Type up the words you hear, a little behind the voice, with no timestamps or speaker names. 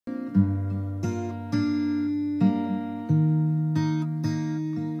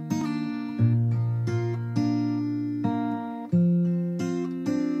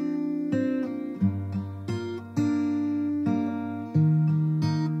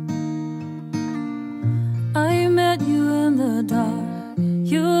the dark,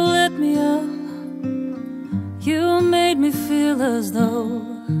 you lit me up. You made me feel as though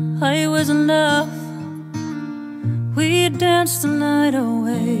I was enough. We danced the night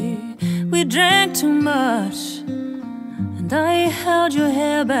away, we drank too much, and I held your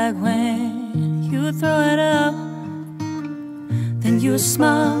hair back when you threw it up. Then you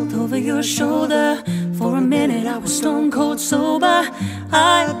smiled over your shoulder. For a minute I was stone cold sober.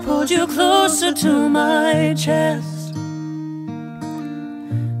 I pulled you closer to my chest,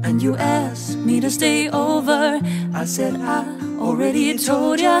 and you asked me to stay over. I said, I already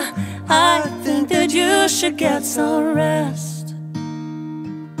told ya, I think that you should get some rest.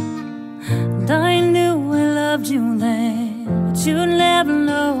 And I knew I loved you then, but you'd never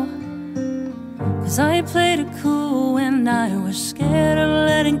know, 'cause I played it cool when I was scared of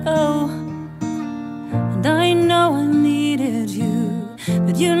letting go. And I know I needed you,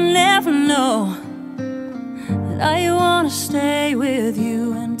 but you never know that I wanna stay with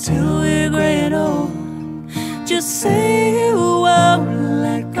you until we're gray and old. Just say you won't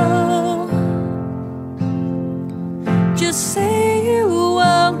let go. Just say you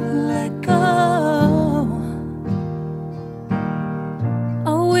won't let go.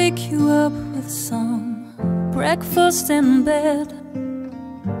 I'll wake you up with some breakfast in bed.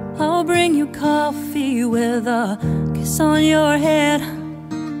 I'll bring you coffee with a kiss on your head.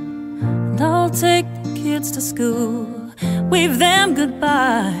 And I'll take the kids to school, wave them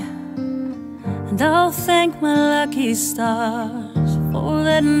goodbye, and I'll thank my lucky stars for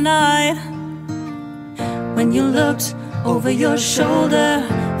that night. When you looked over your shoulder,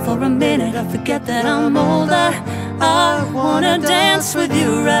 for a minute I forget that I'm older. I wanna dance with you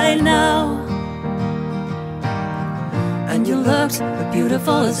right now. And you looked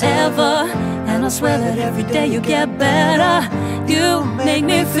beautiful as ever, and I swear that every day you get better. You make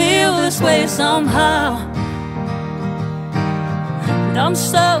me feel this way somehow, and I'm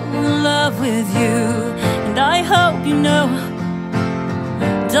so in love with you. And I hope you know,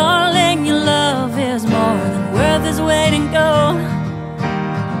 darling, your love is more than worth its weight in gold.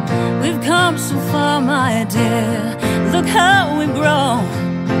 We've come so far, my dear, look how we've grown.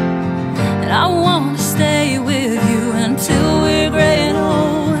 And I wanna stay with you until we're gray and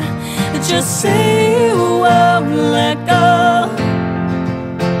old. Just say you won't let go.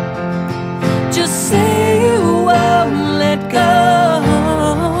 Just say you won't let go.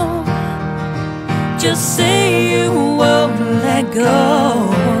 Just say you won't let go.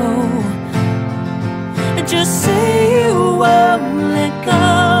 Just say you won't let go.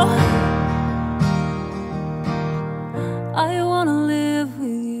 I wanna live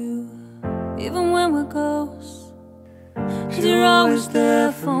with you, even when we're ghosts. 'Cause you're always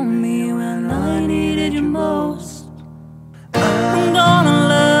there for me when I needed you most. I'm gonna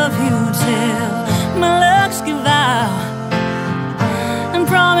love you till my legs give out, and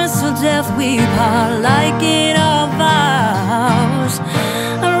promise till death we part like in our vows.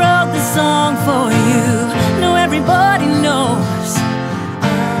 I wrote this song for you, know everybody knows,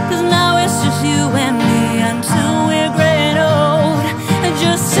 'cause now it's just you and me until we're gray and old. And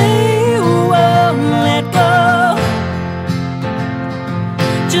just say you won't let go.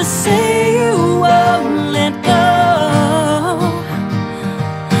 Just say you won't let go.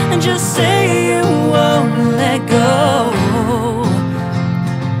 And just say you won't let go.